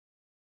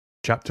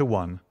Chapter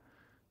 1.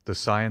 The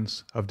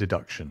Science of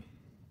Deduction.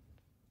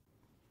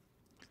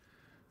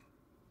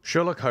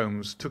 Sherlock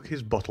Holmes took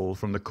his bottle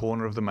from the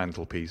corner of the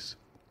mantelpiece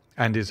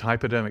and his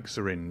hypodermic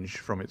syringe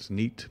from its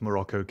neat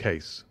morocco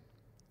case.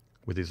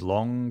 With his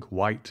long,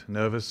 white,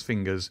 nervous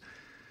fingers,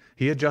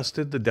 he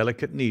adjusted the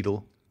delicate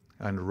needle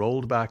and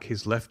rolled back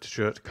his left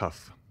shirt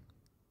cuff.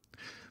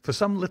 For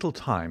some little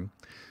time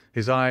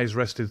his eyes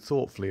rested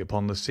thoughtfully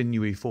upon the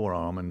sinewy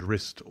forearm and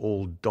wrist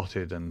all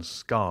dotted and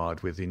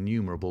scarred with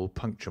innumerable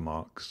puncture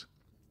marks.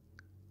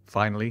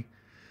 Finally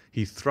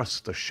he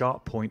thrust the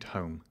sharp point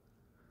home,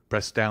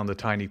 pressed down the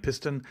tiny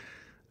piston,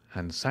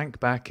 and sank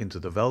back into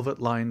the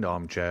velvet-lined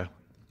armchair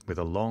with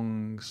a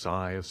long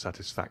sigh of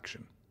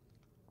satisfaction.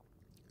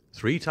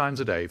 3 times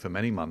a day for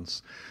many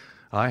months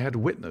I had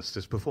witnessed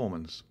this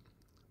performance,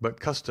 but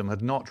custom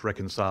had not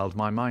reconciled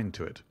my mind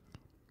to it.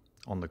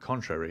 On the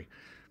contrary,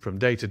 from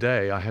day to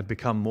day I had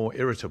become more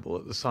irritable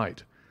at the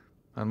sight,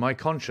 and my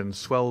conscience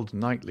swelled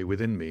nightly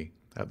within me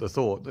at the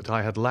thought that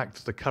I had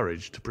lacked the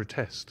courage to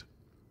protest.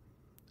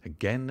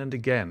 Again and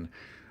again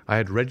I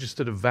had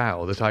registered a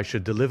vow that I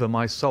should deliver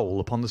my soul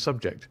upon the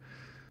subject,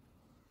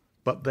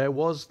 but there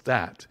was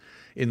that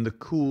in the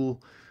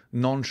cool,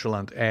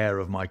 nonchalant air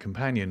of my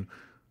companion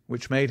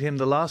which made him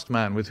the last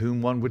man with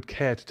whom one would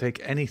care to take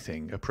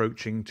anything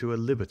approaching to a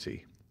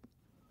liberty.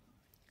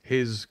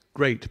 His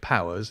great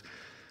powers,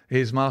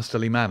 his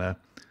masterly manner,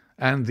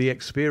 and the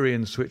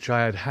experience which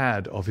I had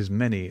had of his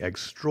many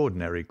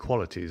extraordinary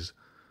qualities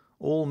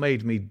all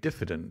made me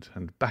diffident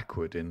and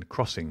backward in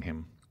crossing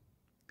him.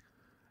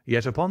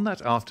 Yet upon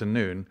that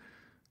afternoon,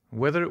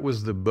 whether it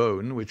was the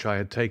bone which I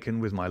had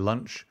taken with my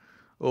lunch,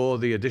 or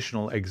the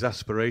additional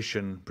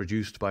exasperation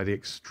produced by the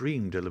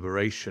extreme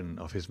deliberation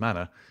of his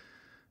manner,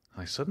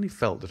 I suddenly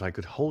felt that I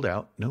could hold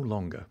out no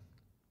longer.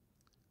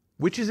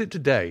 "Which is it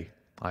to-day?"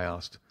 I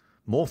asked.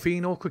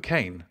 "Morphine or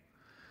cocaine?"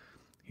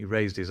 He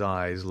raised his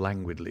eyes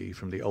languidly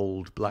from the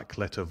old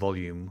black-letter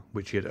volume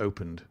which he had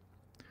opened.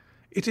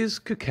 "It is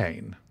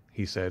cocaine,"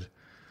 he said.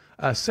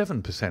 "A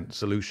 7%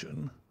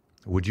 solution.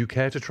 Would you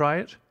care to try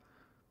it?"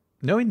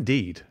 "No,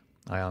 indeed,"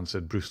 I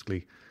answered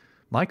brusquely.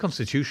 "My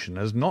constitution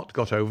has not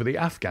got over the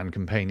Afghan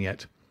campaign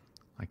yet.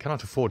 I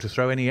cannot afford to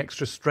throw any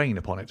extra strain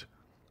upon it."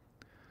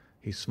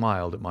 He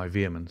smiled at my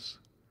vehemence.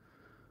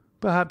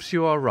 "Perhaps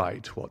you are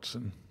right,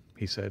 Watson,"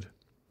 he said.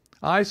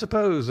 "I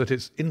suppose that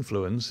its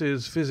influence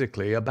is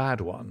physically a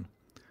bad one.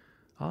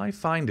 I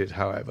find it,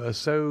 however,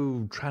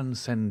 so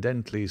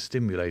transcendently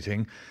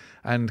stimulating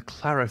and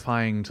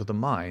clarifying to the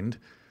mind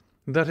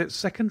that its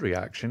secondary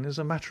action is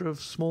a matter of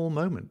small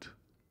moment."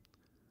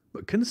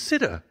 "But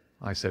consider,"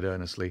 I said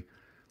earnestly.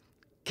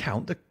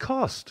 "Count the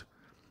cost.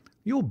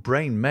 Your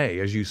brain may,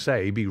 as you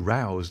say, be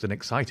roused and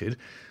excited,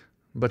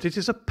 but it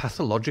is a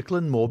pathological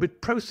and morbid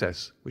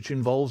process which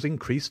involves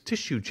increased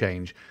tissue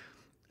change,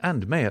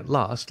 and may at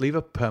last leave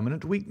a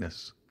permanent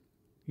weakness.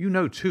 You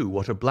know, too,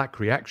 what a black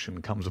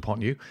reaction comes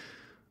upon you.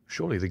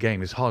 Surely the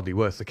game is hardly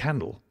worth the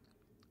candle.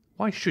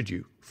 Why should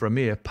you, for a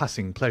mere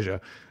passing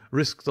pleasure,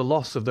 risk the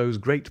loss of those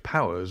great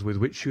powers with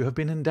which you have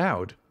been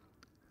endowed?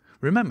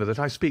 Remember that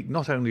I speak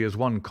not only as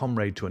one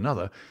comrade to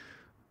another,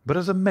 but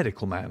as a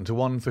medical man to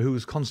one for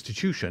whose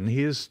constitution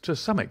he is to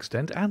some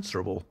extent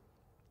answerable."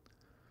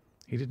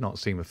 He did not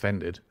seem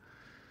offended.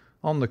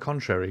 On the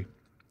contrary,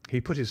 he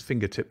put his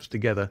finger-tips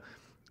together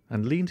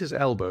and leaned his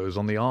elbows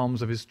on the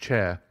arms of his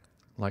chair,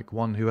 like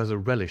one who has a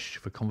relish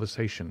for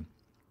conversation.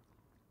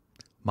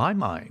 "My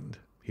mind,"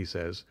 he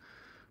says,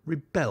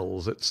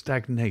 "rebels at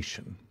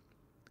stagnation.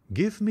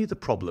 Give me the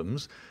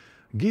problems,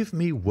 give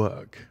me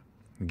work,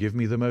 give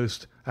me the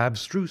most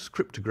abstruse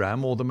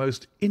cryptogram or the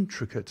most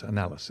intricate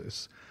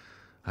analysis,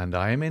 and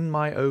I am in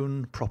my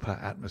own proper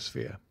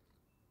atmosphere.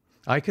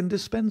 I can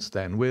dispense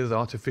then with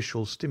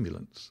artificial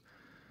stimulants,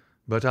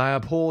 but I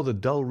abhor the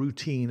dull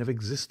routine of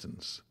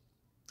existence.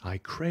 I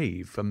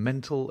crave for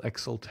mental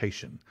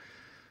exaltation.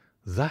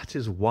 That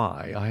is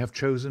why I have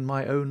chosen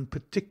my own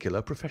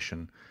particular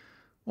profession,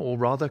 or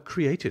rather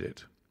created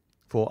it,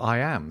 for I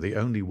am the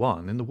only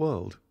one in the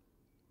world."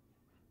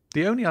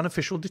 "The only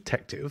unofficial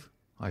detective?"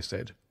 I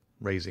said,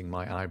 raising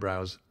my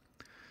eyebrows.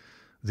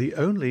 "The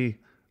only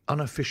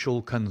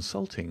unofficial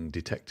consulting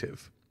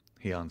detective,"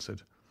 he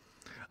answered.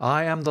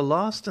 "I am the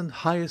last and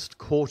highest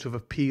court of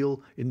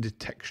appeal in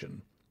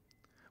detection.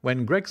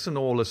 When Gregson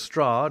or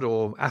Lestrade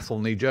or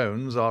Athelney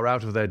Jones are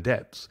out of their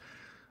depths,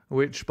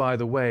 which, by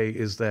the way,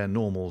 is their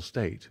normal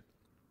state,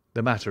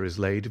 the matter is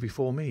laid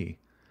before me.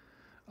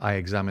 I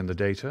examine the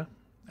data,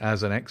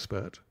 as an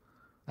expert,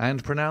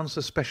 and pronounce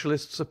a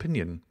specialist's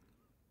opinion.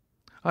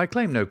 I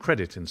claim no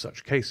credit in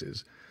such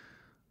cases.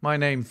 My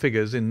name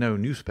figures in no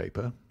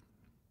newspaper.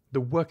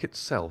 The work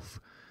itself,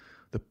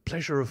 the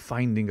pleasure of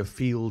finding a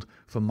field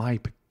for my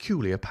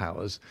peculiar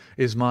powers,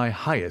 is my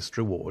highest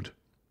reward.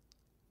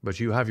 But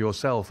you have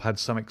yourself had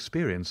some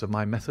experience of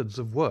my methods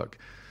of work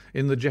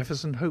in the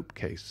Jefferson Hope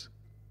case."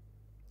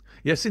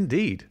 "Yes,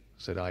 indeed,"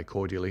 said I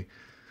cordially.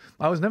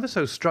 "I was never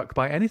so struck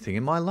by anything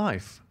in my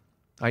life.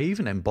 I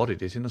even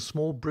embodied it in a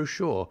small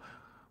brochure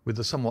with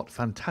the somewhat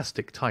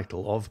fantastic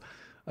title of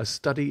A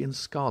Study in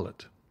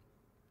Scarlet."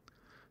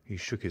 He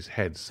shook his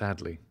head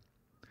sadly.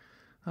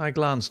 "I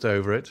glanced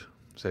over it,"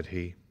 said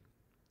he.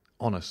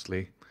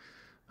 "Honestly,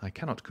 I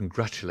cannot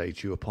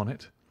congratulate you upon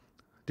it.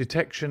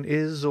 Detection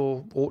is,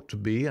 or ought to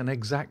be, an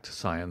exact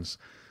science,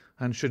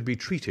 and should be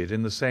treated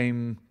in the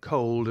same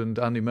cold and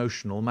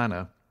unemotional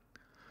manner.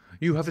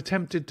 You have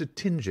attempted to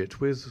tinge it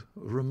with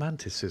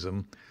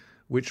romanticism,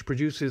 which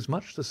produces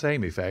much the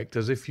same effect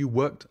as if you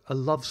worked a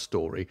love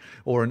story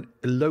or an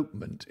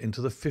elopement into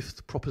the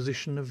fifth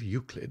proposition of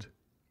Euclid."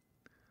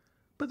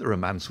 "But the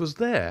romance was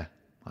there,"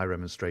 I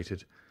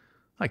remonstrated.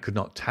 "I could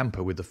not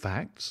tamper with the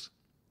facts."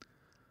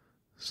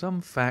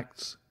 "Some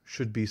facts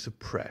should be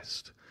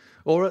suppressed,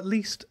 or at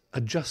least a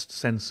just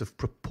sense of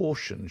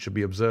proportion should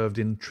be observed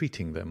in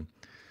treating them.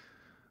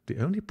 The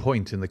only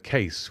point in the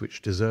case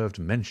which deserved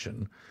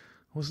mention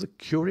was the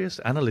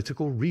curious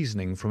analytical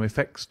reasoning from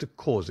effects to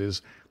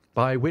causes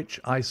by which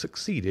I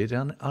succeeded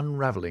in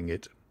unravelling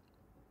it."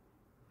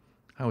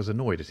 I was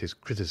annoyed at his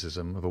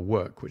criticism of a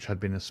work which had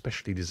been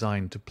especially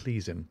designed to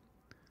please him.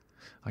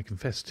 I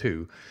confess,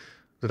 too,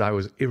 that I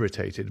was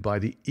irritated by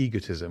the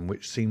egotism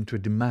which seemed to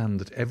demand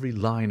that every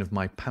line of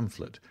my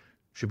pamphlet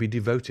should be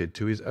devoted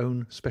to his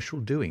own special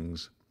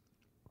doings.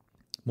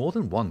 More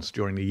than once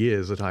during the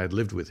years that I had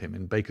lived with him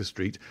in Baker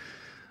Street,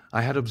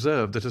 I had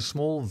observed that a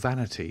small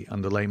vanity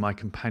underlay my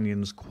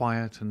companion's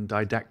quiet and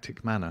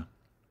didactic manner.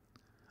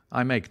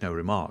 I make no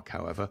remark,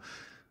 however,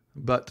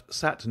 but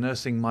sat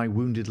nursing my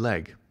wounded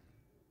leg.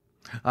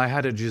 I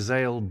had a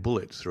Giselle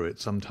bullet through it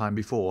some time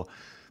before,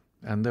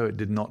 and though it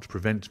did not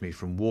prevent me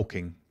from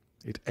walking,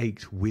 it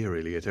ached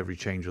wearily at every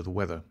change of the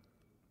weather.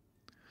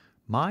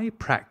 "My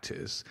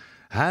practice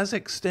has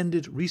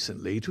extended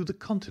recently to the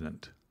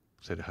Continent,"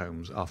 said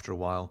Holmes after a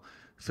while,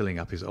 filling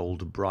up his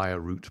old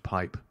briar-root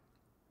pipe.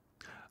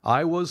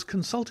 "I was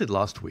consulted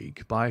last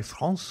week by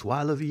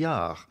François Le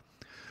Villard,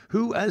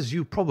 who, as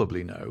you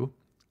probably know,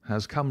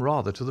 has come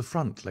rather to the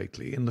front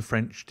lately in the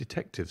French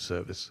detective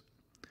service.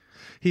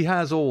 He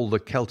has all the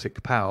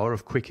Celtic power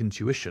of quick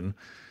intuition,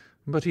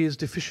 but he is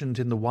deficient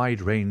in the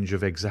wide range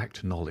of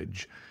exact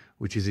knowledge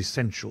which is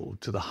essential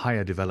to the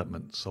higher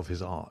developments of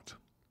his art.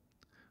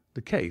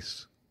 The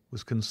case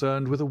was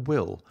concerned with a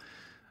will,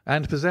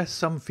 and possessed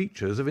some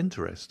features of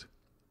interest.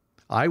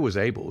 I was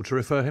able to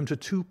refer him to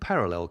two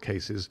parallel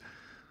cases,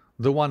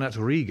 the one at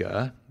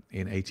Riga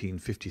in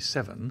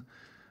 1857,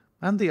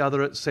 and the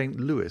other at St.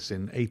 Louis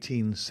in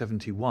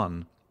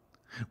 1871,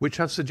 which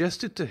have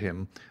suggested to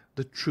him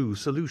the true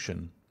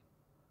solution.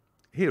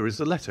 Here is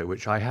the letter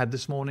which I had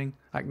this morning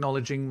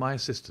acknowledging my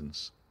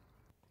assistance."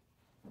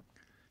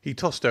 He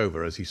tossed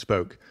over, as he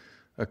spoke,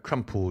 a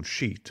crumpled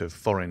sheet of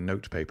foreign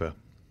notepaper.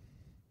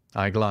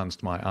 I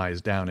glanced my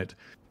eyes down it,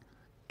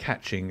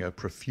 catching a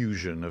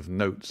profusion of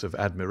notes of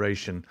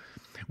admiration,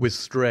 with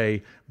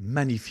stray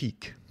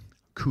magnifique,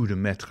 coup de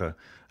maître,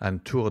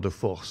 and tour de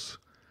force,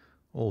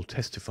 all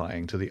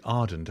testifying to the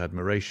ardent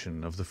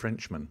admiration of the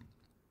Frenchman.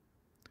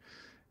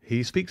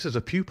 "He speaks as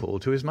a pupil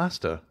to his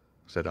master,"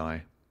 said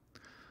I.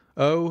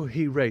 "Oh,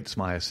 he rates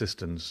my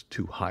assistance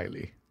too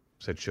highly,"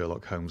 said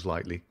Sherlock Holmes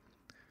lightly.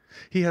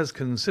 "He has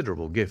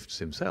considerable gifts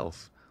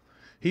himself.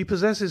 He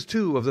possesses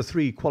two of the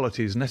three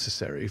qualities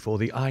necessary for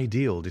the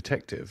ideal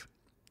detective.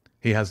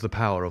 He has the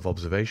power of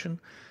observation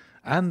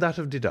and that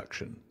of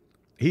deduction.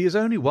 He is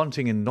only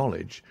wanting in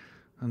knowledge,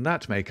 and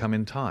that may come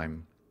in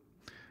time.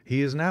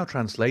 He is now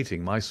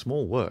translating my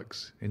small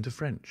works into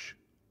French."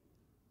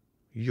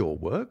 "Your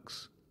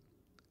works?"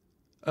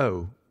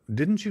 "Oh,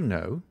 didn't you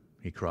know?"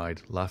 he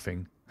cried,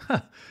 laughing.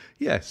 "Ha!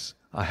 Yes,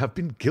 I have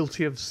been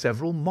guilty of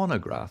several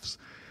monographs.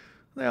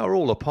 They are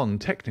all upon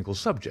technical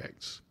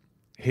subjects.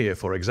 Here,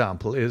 for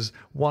example, is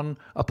one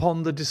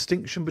upon the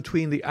distinction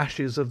between the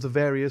ashes of the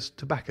various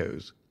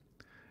tobaccos.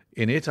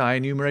 In it I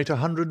enumerate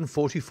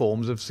 140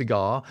 forms of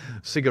cigar,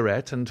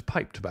 cigarette, and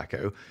pipe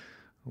tobacco,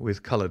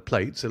 with coloured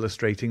plates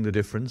illustrating the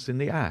difference in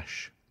the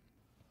ash.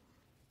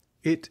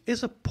 It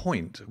is a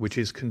point which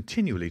is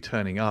continually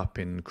turning up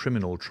in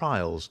criminal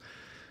trials,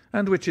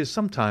 and which is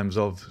sometimes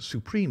of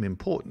supreme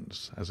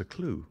importance as a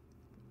clue.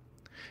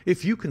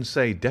 If you can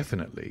say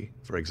definitely,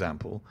 for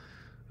example,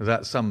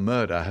 that some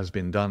murder has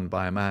been done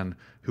by a man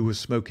who was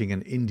smoking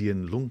an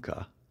Indian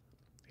lunka,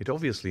 it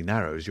obviously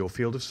narrows your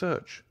field of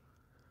search.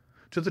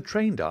 To the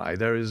trained eye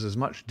there is as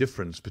much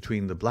difference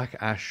between the black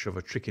ash of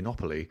a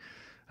trichinopoly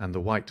and the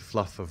white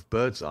fluff of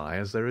bird's eye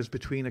as there is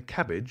between a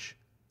cabbage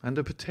and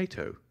a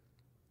potato."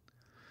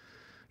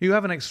 "You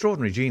have an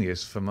extraordinary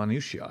genius for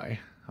minutiae,"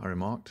 I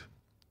remarked.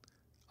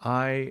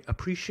 "I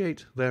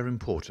appreciate their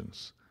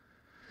importance.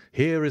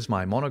 Here is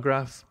my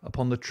monograph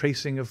upon the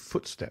tracing of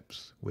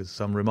footsteps, with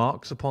some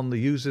remarks upon the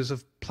uses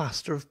of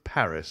plaster of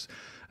Paris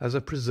as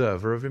a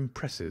preserver of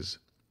impresses.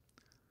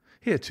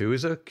 Here, too,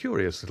 is a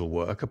curious little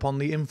work upon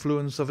the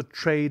influence of a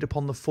trade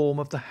upon the form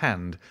of the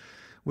hand,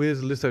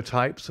 with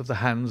lithotypes of the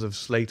hands of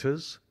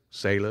slaters,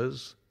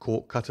 sailors,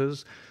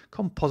 cork-cutters,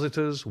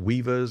 compositors,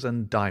 weavers,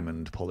 and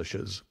diamond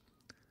polishers.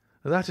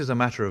 That is a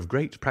matter of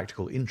great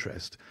practical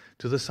interest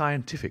to the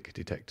scientific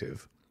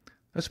detective,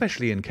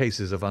 especially in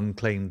cases of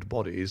unclaimed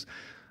bodies,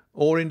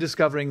 or in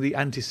discovering the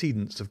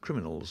antecedents of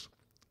criminals.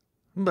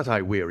 but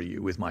I weary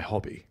you with my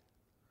hobby."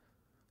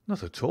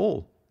 "Not at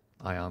all,"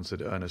 I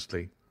answered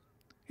earnestly.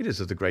 "It is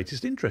of the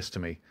greatest interest to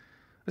me,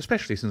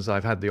 especially since I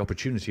have had the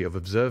opportunity of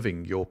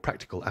observing your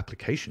practical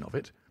application of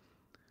it.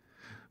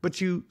 But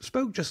you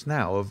spoke just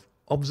now of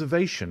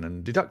observation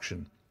and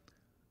deduction.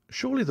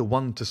 Surely the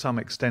one to some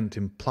extent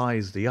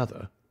implies the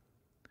other?"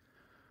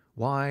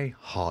 "Why,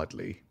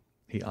 hardly,"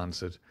 he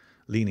answered,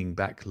 leaning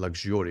back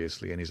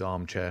luxuriously in his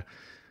armchair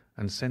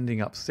and sending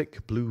up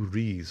thick blue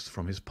wreaths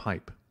from his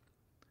pipe.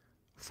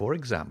 "For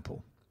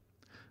example,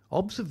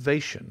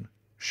 observation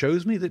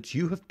shows me that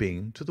you have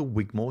been to the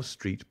Wigmore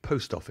Street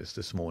post office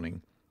this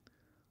morning,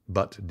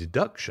 but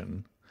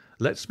deduction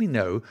lets me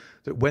know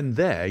that when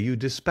there you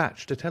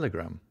dispatched a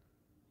telegram."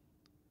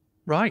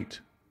 "Right,"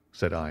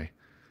 said I.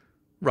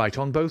 "Right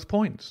on both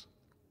points.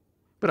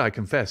 But I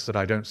confess that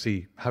I don't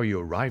see how you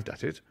arrived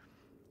at it.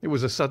 It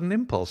was a sudden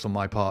impulse on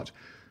my part,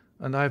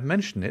 and I have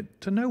mentioned it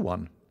to no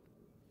one."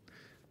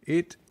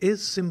 "It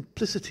is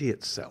simplicity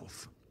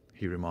itself,"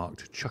 he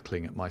remarked,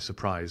 chuckling at my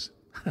surprise.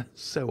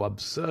 "So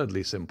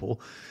absurdly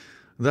simple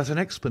that an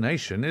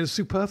explanation is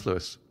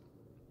superfluous.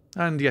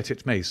 And yet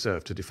it may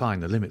serve to define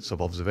the limits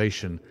of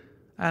observation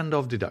and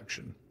of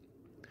deduction.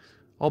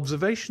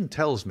 Observation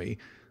tells me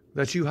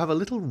that you have a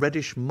little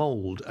reddish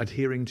mould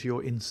adhering to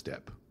your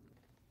instep.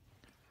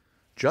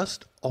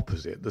 Just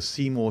opposite the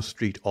Seymour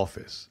Street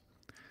office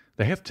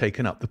they have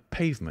taken up the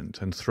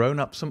pavement and thrown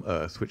up some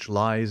earth which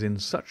lies in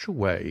such a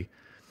way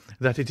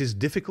that it is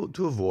difficult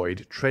to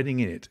avoid treading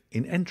in it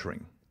in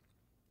entering.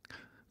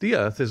 The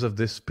earth is of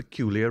this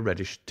peculiar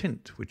reddish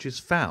tint, which is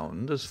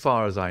found, as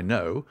far as I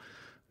know,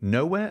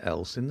 nowhere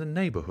else in the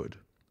neighbourhood.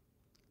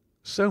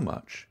 So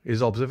much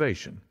is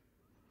observation.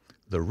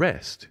 The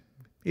rest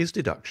is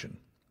deduction."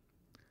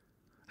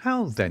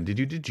 "How, then, did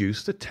you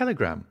deduce the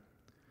telegram?"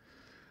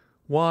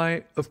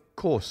 "Why, of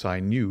course I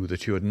knew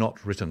that you had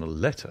not written a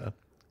letter,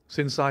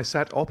 since I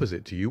sat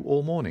opposite to you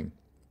all morning.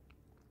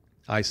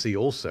 I see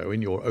also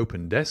in your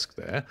open desk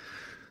there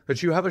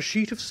that you have a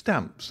sheet of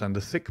stamps and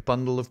a thick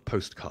bundle of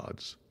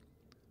postcards.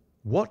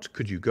 What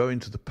could you go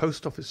into the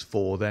post office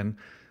for, then,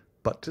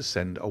 but to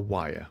send a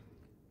wire?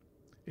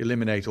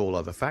 Eliminate all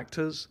other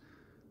factors,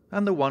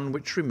 and the one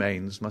which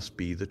remains must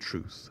be the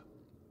truth."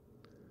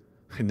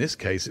 "In this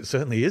case it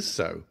certainly is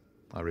so,"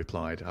 I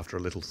replied, after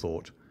a little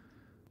thought.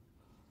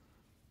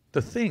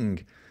 "The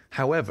thing,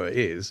 however,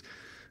 is,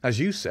 as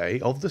you say,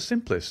 of the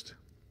simplest.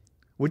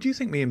 Would you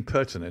think me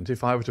impertinent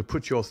if I were to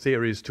put your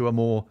theories to a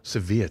more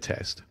severe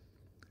test?"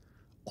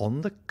 "On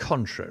the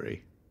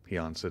contrary," he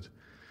answered,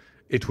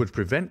 "it would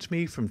prevent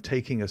me from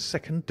taking a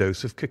second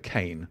dose of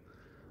cocaine.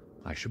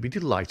 I should be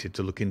delighted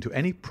to look into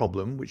any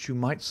problem which you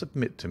might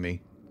submit to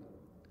me."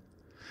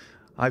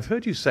 "I've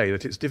heard you say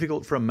that it's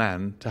difficult for a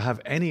man to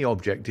have any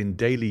object in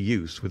daily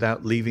use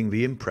without leaving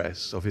the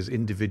impress of his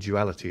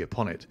individuality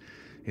upon it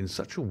in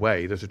such a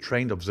way that a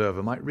trained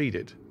observer might read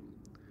it.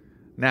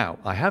 Now,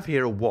 I have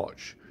here a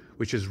watch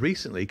which has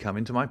recently come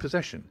into my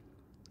possession.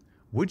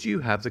 Would you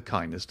have the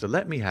kindness to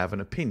let me have an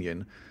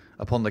opinion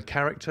upon the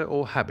character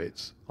or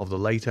habits of the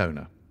late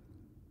owner?"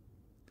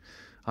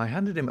 I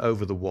handed him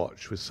over the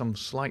watch with some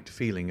slight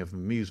feeling of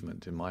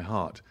amusement in my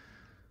heart,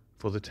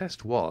 for the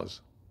test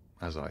was,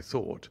 as I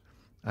thought,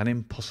 an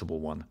impossible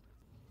one,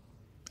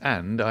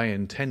 and I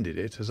intended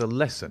it as a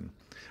lesson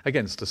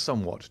against the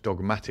somewhat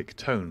dogmatic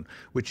tone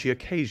which he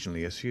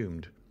occasionally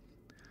assumed.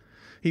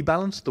 He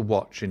balanced the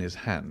watch in his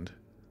hand,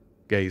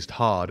 gazed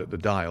hard at the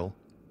dial,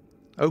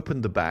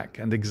 opened the back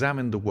and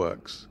examined the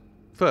works,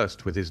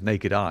 first with his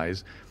naked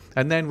eyes,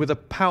 and then with a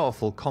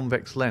powerful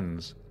convex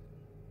lens.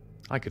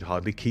 I could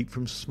hardly keep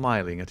from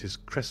smiling at his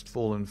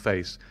crestfallen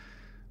face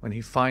when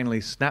he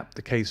finally snapped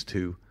the case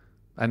to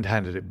and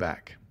handed it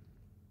back.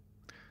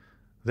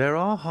 "There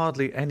are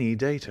hardly any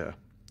data,"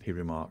 he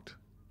remarked.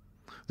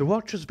 "The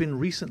watch has been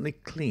recently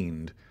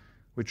cleaned,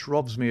 which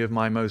robs me of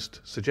my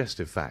most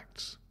suggestive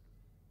facts."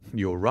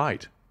 "You're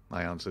right,"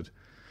 I answered.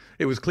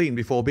 "It was cleaned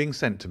before being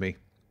sent to me."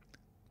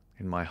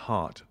 In my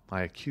heart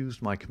I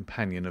accused my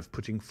companion of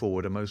putting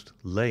forward a most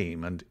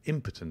lame and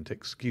impotent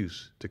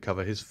excuse to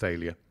cover his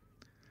failure.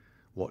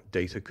 What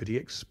data could he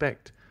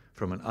expect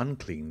from an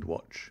uncleaned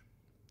watch?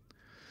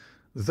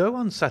 "Though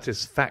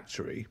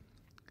unsatisfactory,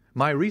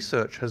 my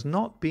research has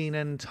not been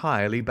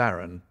entirely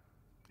barren,"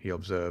 he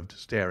observed,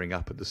 staring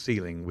up at the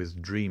ceiling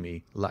with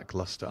dreamy,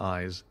 lack-lustre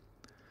eyes.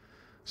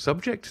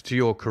 "Subject to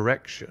your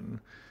correction,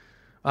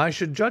 I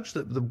should judge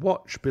that the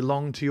watch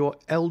belonged to your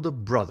elder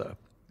brother,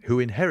 who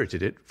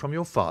inherited it from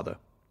your father."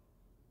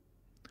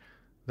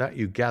 "That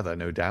you gather,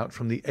 no doubt,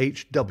 from the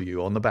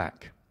H.W. on the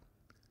back."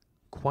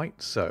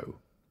 "Quite so.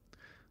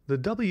 The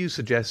W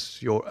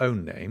suggests your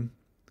own name.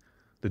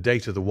 The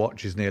date of the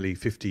watch is nearly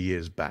 50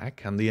 years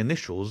back, and the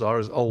initials are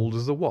as old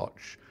as the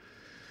watch.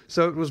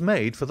 So it was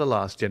made for the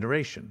last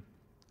generation.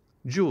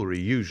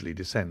 Jewellery usually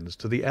descends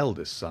to the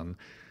eldest son,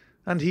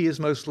 and he is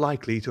most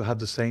likely to have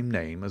the same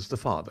name as the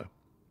father.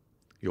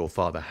 Your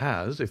father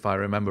has, if I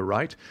remember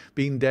right,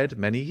 been dead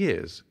many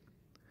years.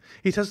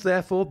 It has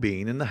therefore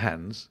been in the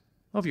hands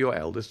of your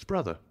eldest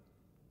brother."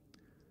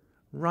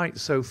 "Right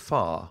so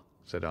far,"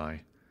 said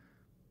I.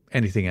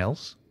 Anything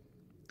else?"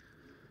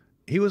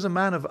 "He was a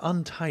man of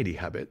untidy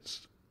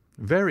habits,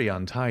 very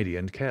untidy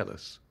and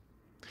careless.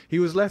 He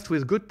was left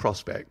with good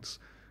prospects,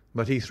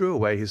 but he threw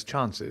away his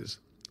chances,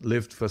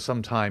 lived for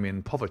some time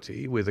in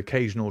poverty with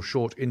occasional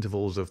short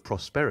intervals of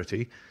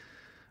prosperity,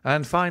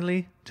 and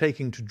finally,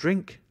 taking to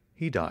drink,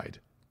 he died.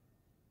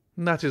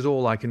 That is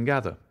all I can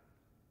gather."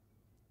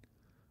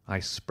 I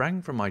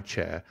sprang from my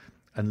chair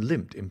and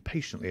limped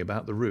impatiently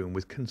about the room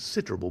with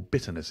considerable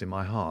bitterness in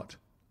my heart.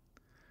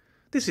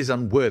 "This is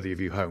unworthy of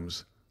you,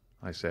 Holmes,"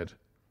 I said.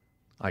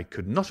 "I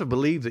could not have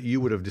believed that you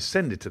would have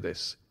descended to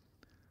this.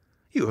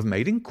 You have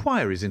made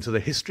inquiries into the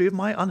history of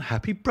my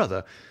unhappy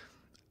brother,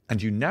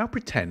 and you now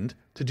pretend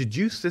to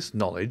deduce this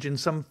knowledge in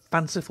some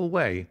fanciful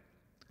way.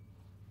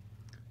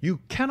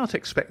 You cannot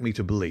expect me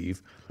to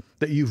believe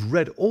that you've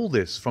read all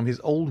this from his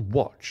old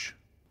watch.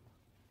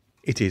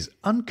 It is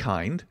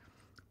unkind,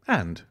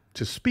 and,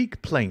 to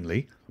speak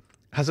plainly,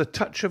 has a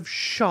touch of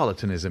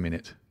charlatanism in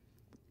it."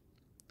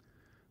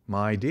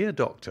 "My dear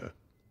doctor,"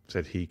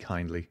 said he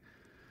kindly,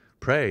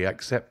 "pray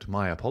accept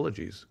my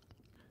apologies.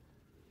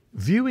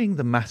 Viewing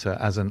the matter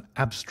as an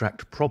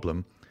abstract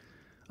problem,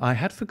 I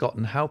had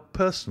forgotten how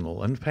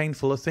personal and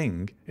painful a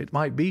thing it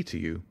might be to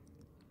you.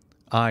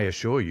 I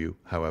assure you,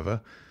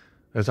 however,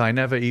 that I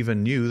never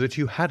even knew that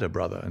you had a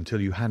brother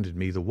until you handed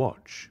me the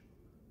watch."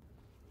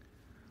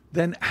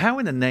 "Then how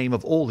in the name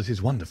of all that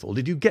is wonderful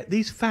did you get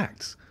these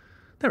facts?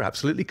 They're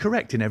absolutely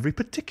correct in every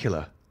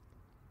particular."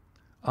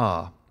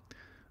 "Ah,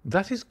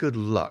 that is good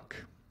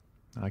luck.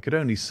 I could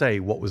only say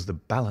what was the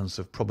balance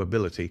of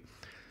probability.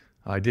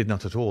 I did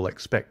not at all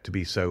expect to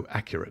be so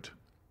accurate."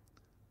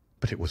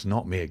 "But it was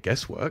not mere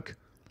guesswork."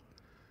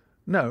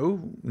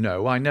 No,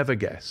 I never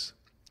guess.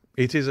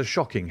 It is a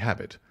shocking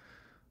habit,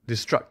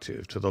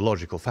 destructive to the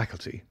logical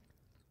faculty.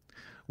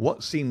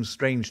 What seems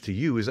strange to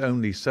you is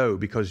only so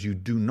because you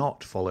do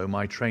not follow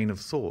my train of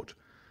thought,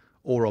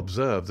 or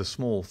observe the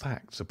small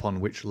facts upon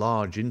which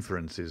large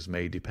inferences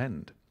may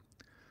depend.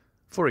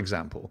 For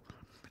example,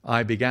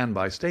 I began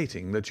by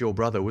stating that your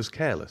brother was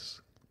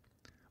careless.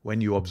 When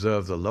you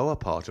observe the lower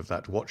part of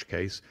that watch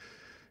case,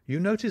 you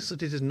notice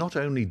that it is not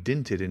only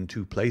dinted in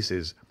 2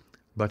 places,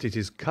 but it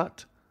is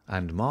cut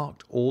and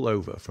marked all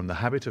over from the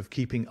habit of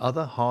keeping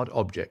other hard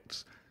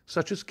objects,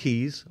 such as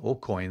keys or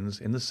coins,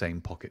 in the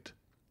same pocket.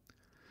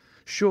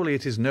 Surely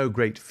it is no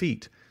great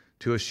feat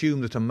to assume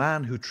that a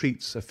man who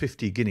treats a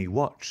 50-guinea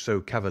watch so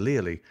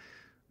cavalierly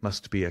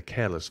must be a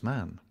careless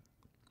man.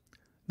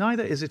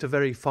 Neither is it a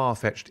very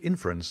far-fetched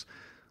inference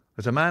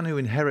that a man who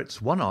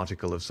inherits one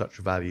article of such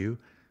value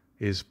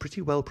is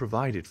pretty well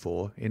provided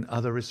for in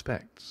other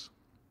respects."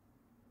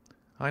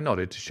 I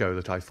nodded to show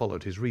that I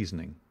followed his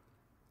reasoning.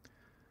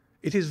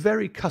 "It is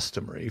very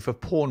customary for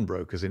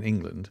pawnbrokers in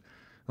England,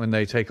 when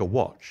they take a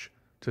watch,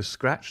 to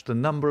scratch the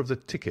number of the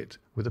ticket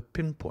with a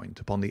pinpoint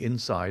upon the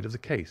inside of the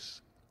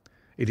case.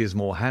 It is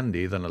more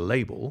handy than a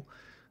label,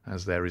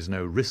 as there is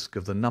no risk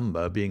of the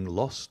number being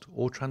lost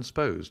or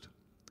transposed.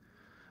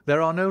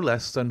 There are no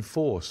less than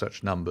 4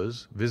 such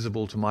numbers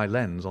visible to my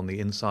lens on the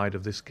inside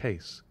of this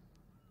case.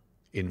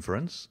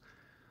 Inference,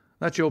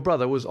 that your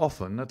brother was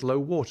often at low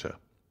water.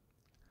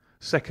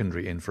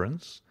 Secondary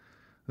inference,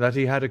 that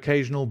he had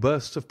occasional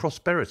bursts of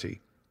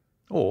prosperity,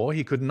 or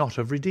he could not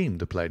have redeemed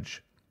the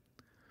pledge.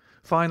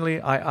 Finally,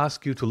 I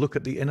ask you to look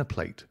at the inner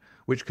plate,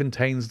 which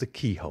contains the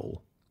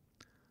keyhole.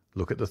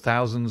 Look at the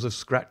thousands of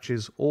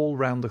scratches all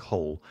round the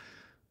hole,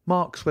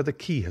 marks where the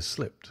key has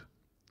slipped.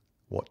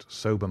 What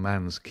sober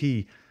man's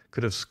key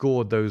could have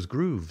scored those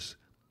grooves?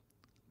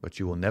 But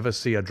you will never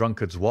see a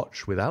drunkard's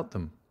watch without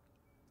them.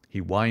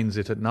 He winds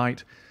it at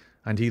night,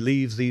 and he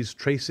leaves these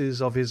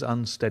traces of his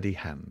unsteady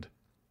hand.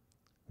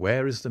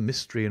 Where is the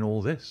mystery in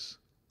all this?"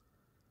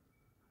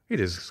 "It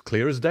is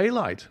clear as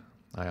daylight,"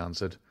 I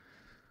answered.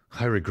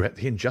 "I regret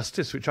the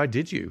injustice which I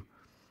did you.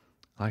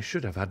 I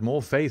should have had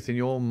more faith in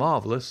your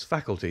marvellous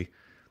faculty.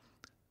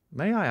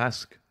 May I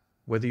ask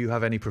whether you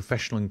have any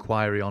professional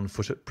inquiry on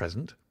foot at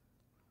present?"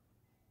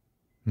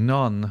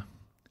 "None.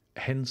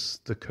 Hence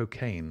the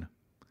cocaine.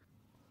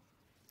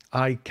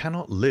 I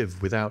cannot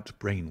live without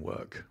brain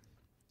work.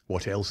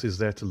 What else is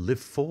there to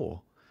live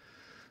for?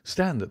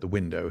 Stand at the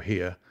window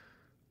here.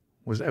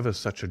 Was ever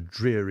such a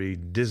dreary,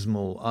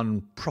 dismal,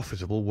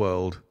 unprofitable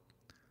world?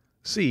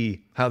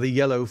 See how the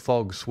yellow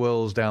fog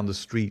swirls down the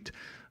street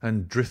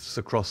and drifts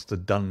across the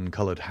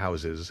dun-coloured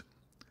houses.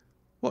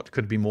 What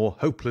could be more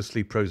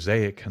hopelessly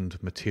prosaic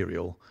and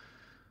material?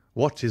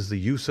 What is the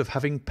use of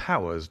having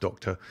powers,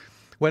 Doctor,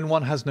 when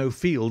one has no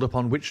field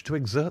upon which to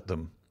exert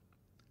them?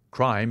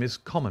 Crime is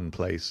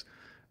commonplace.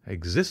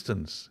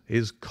 Existence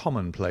is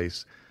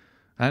commonplace,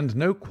 and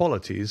no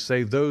qualities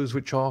save those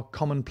which are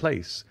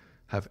commonplace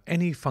have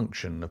any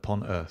function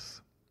upon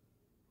earth."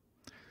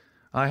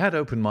 I had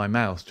opened my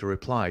mouth to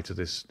reply to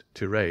this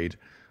tirade,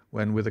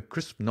 when with a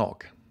crisp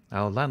knock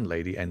our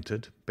landlady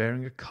entered,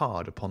 bearing a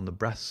card upon the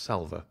brass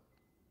salver.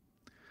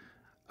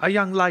 "A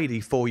young lady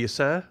for you,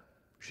 sir,"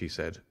 she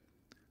said,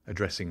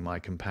 addressing my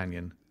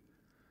companion.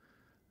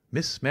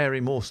 "Miss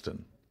Mary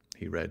Morstan,"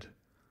 he read.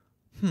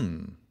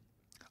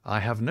 "I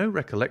have no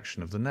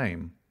recollection of the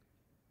name."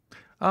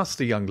 Ask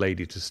the young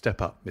lady to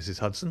step up, Mrs.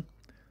 Hudson.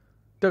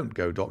 Don't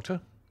go,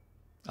 Doctor.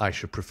 I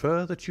should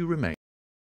prefer that you remain.